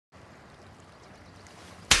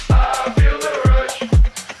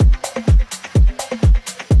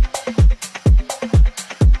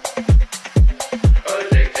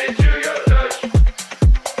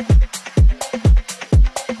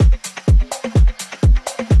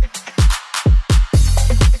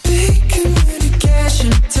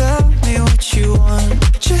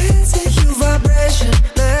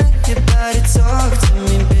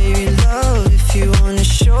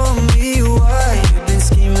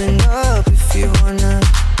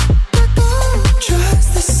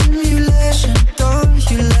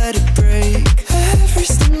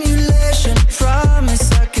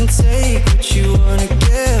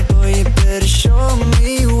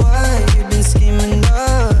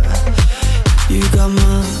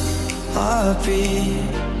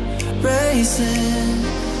racing,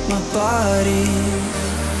 my body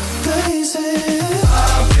blazing.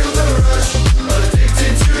 I feel the rush,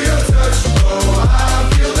 addicted to your touch. Oh, I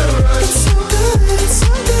feel the rush. It's so good, it's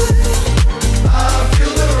so good. I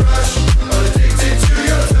feel the rush, addicted to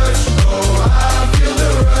your touch. Oh, I feel the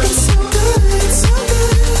rush. It's so good, it's so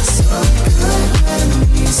good. So good when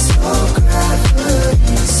we so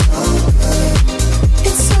gravity, so good.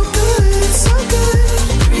 It's so good, it's so good.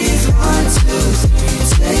 Breathe 1, 2, 3,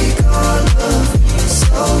 take all of me,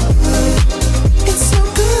 so good. It's so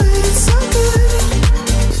good, it's so good.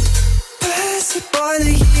 Pass it by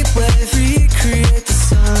the heat wave, recreate the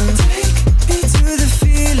sun. Take me to the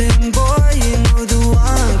feeling, boy, you know the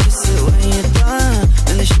one. Kiss it when you're done,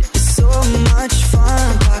 and the shit is so much fun.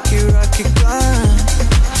 Pocket rocket gun,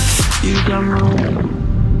 you got my.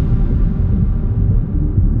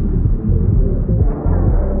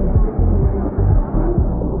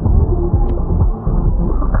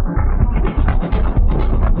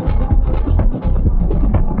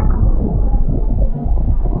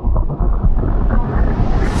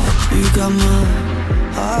 You got my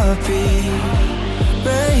heartbeat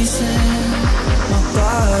racing, my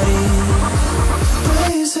body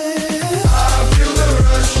blazing.